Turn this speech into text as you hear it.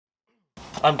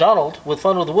I'm Donald with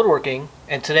Fun with Woodworking,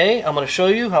 and today I'm going to show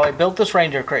you how I built this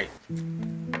reindeer crate.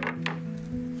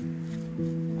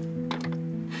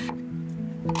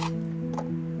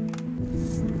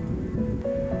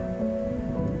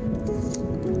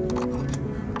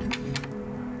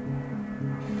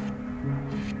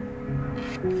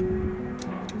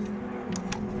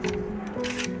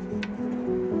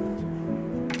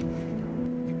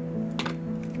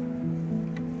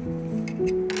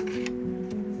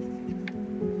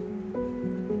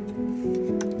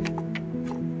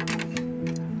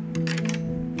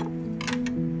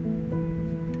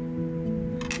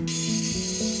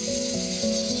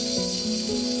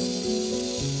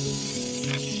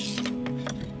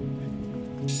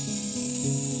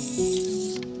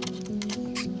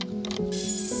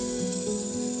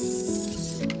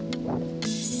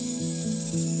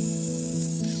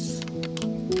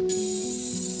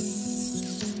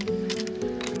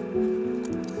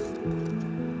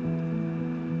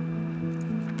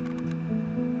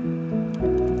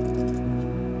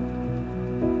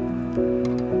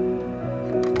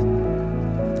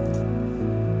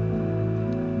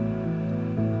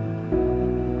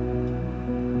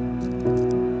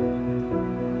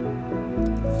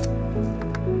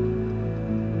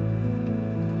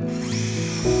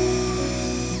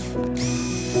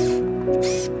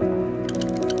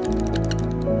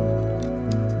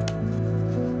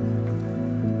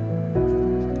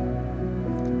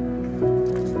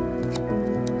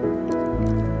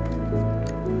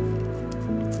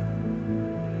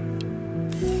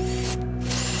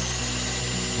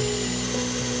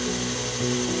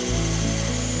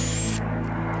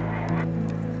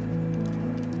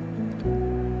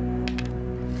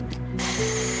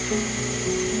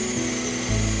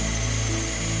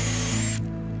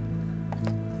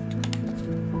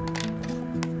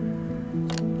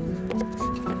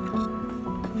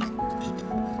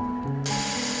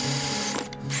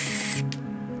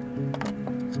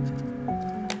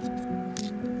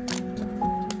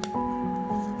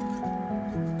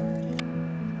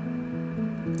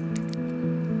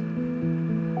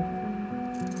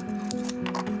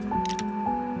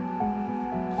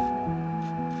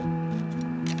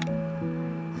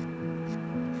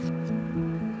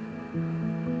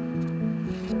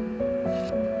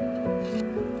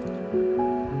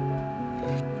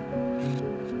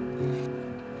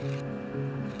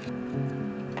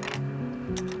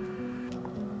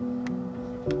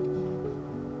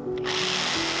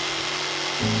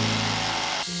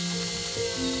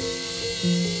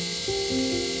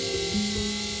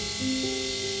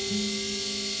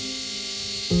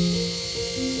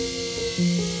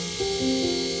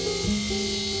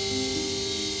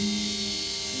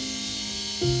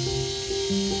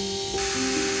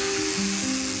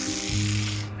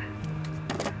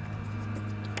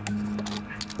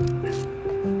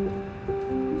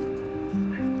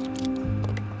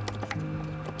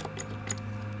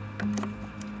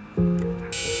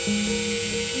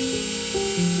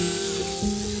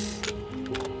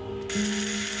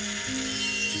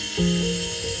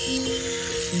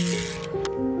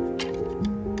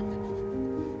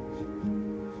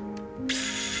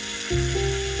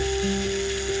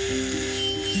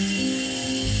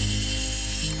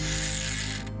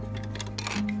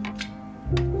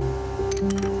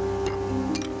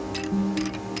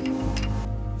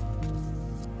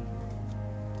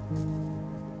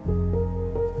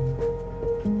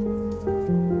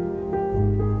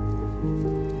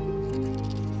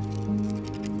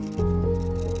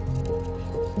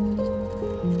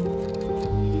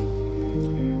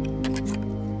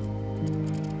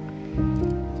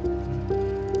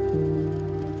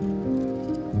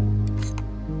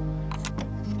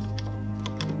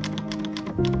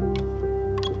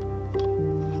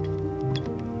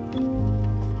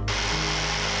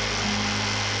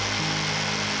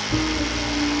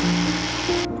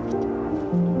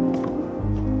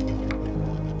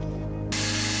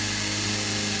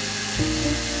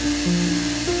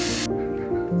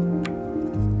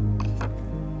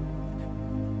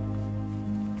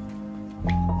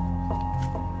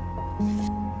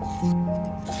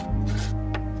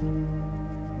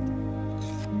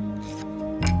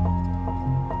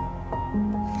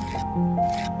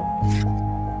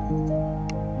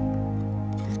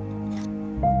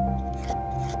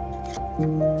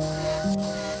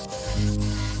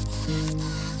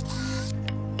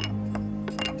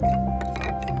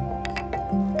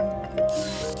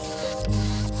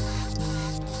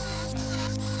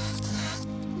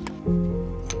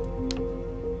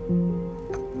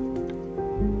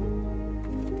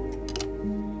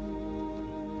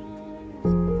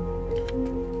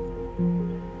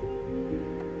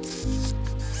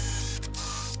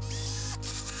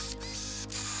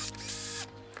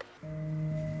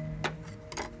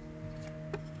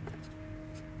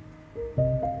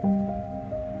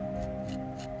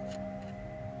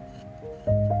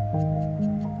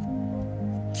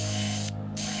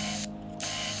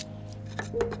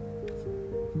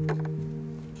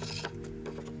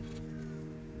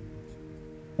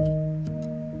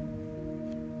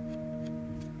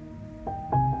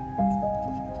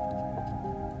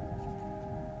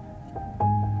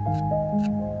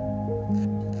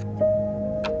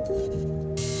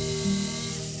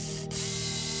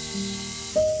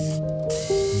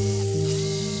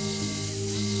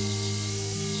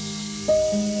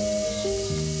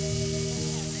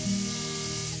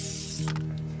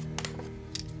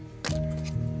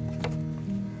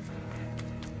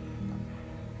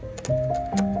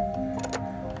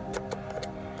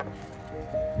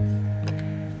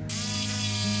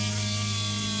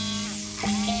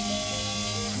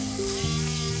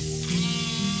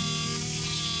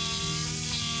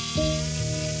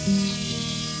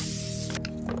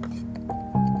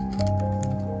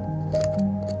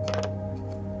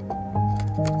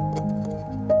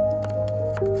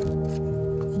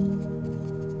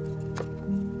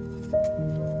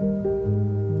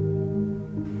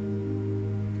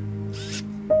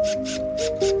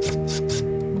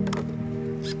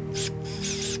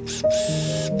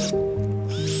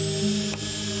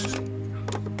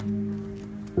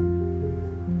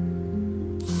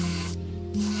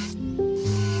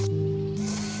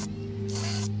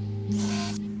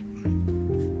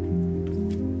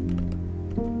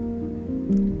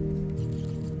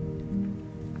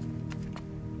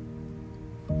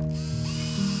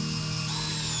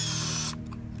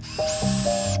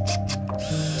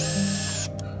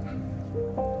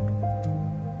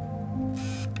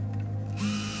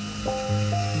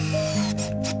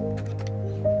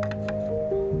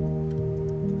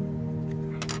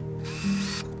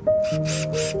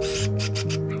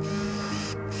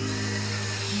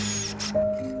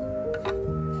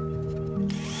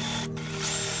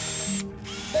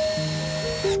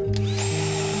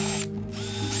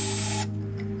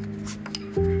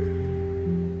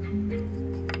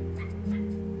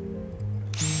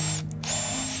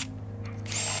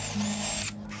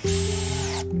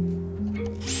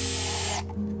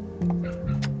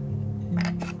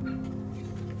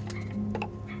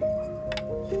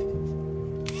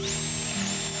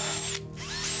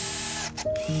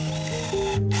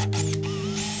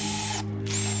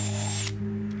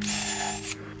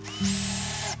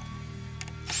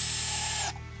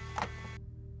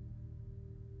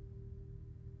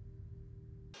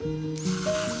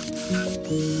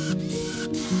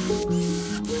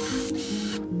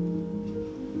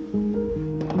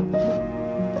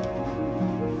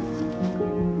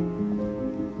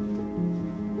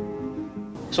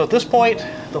 So at this point,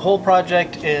 the whole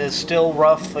project is still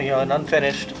rough, and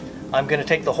unfinished. I'm going to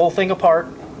take the whole thing apart,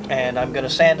 and I'm going to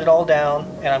sand it all down,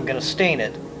 and I'm going to stain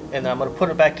it, and then I'm going to put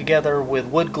it back together with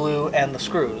wood glue and the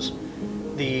screws.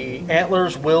 The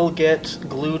antlers will get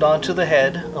glued onto the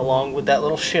head along with that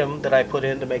little shim that I put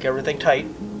in to make everything tight.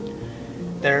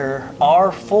 There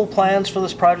are full plans for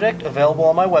this project available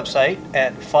on my website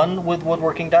at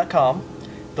funwithwoodworking.com.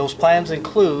 Those plans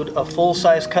include a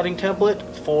full-size cutting template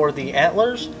for the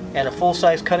antlers and a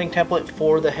full-size cutting template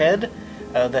for the head.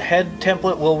 The head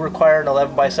template will require an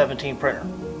 11x17 printer.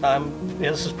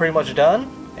 This is pretty much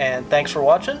done, and thanks for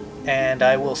watching, and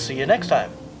I will see you next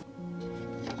time.